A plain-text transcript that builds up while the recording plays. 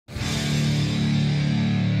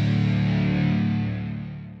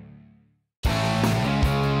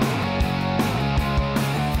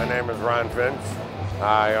name is Ron Finch.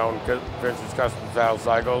 I own Finch's Custom Style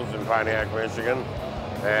Cycles in Pontiac, Michigan,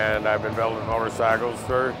 and I've been building motorcycles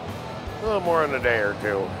for a little more than a day or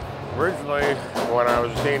two. Originally, when I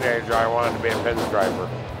was a teenager, I wanted to be a pinstriper.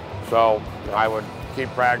 So I would keep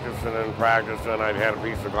practicing and practicing. I'd had a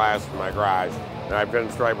piece of glass in my garage, and I'd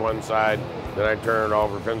pinstripe one side, then I'd turn it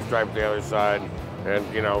over, pinstripe the other side,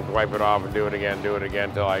 and wipe it off and do it again,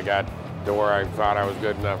 till I got to where I thought I was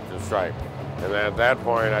good enough to stripe. And then at that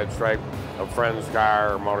point, I'd stripe a friend's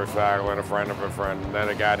car or motorcycle and a friend of a friend. And then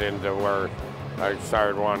it got into where I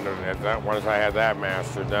started wanting to, once I had that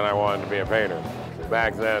mastered, then I wanted to be a painter.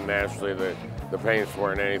 Back then, naturally, the paints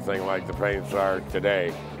weren't anything like the paints are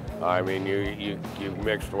today. I mean, you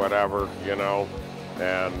mixed whatever,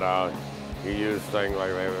 and you used things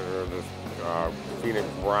like this Phoenix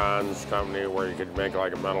bronze company where you could make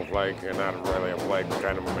like a metal flake, and not really a flake, but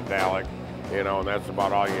kind of a metallic, and that's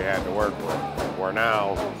about all you had to work with. Where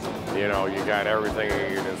now, you got everything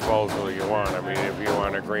at your disposal you want. I mean, if you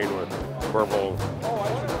want a green with purple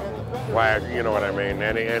flag, you know what I mean,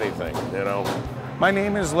 anything, My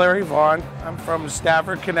name is Larry Vaughn. I'm from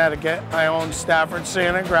Stafford, Connecticut. I own Stafford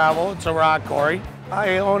Sand and Gravel. It's a rock quarry.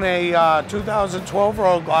 I own a 2012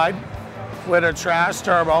 Road Glide with a Trash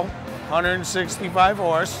Turbo, 165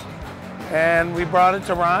 horse. And we brought it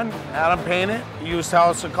to Ron, had him paint it, used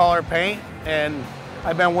House of Kolor paint, and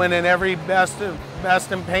I've been winning every best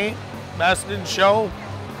in paint, best in show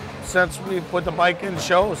since we put the bike in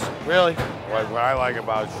shows, really. What I like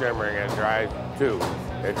about shimmering, it dries too.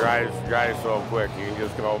 It dries so quick. You can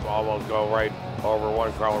just almost go right over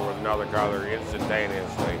one color with another color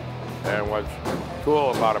instantaneously. And what's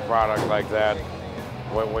cool about a product like that,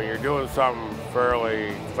 when you're doing something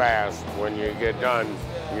fairly fast, when you get done,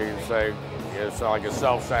 you can say, it's like a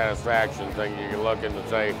self-satisfaction thing. You can look and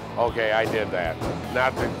say, okay, I did that.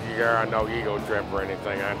 Not that you're on no ego trip or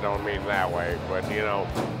anything, I don't mean that way, but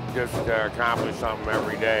just to accomplish something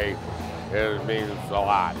every day, it means a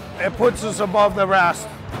lot. It puts us above the rest.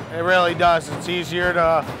 It really does. It's easier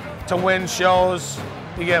to win shows.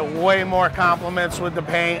 You get way more compliments with the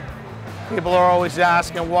paint. People are always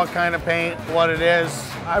asking what kind of paint, what it is.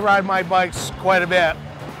 I ride my bikes quite a bit,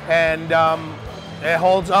 and it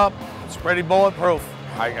holds up. It's pretty bulletproof.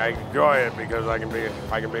 I enjoy it because I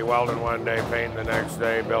can be welding one day, painting the next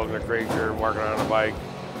day, building a creature, working on a bike,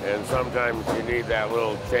 and sometimes you need that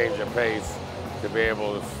little change of pace to be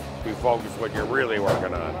able to be focused what you're really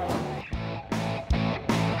working on.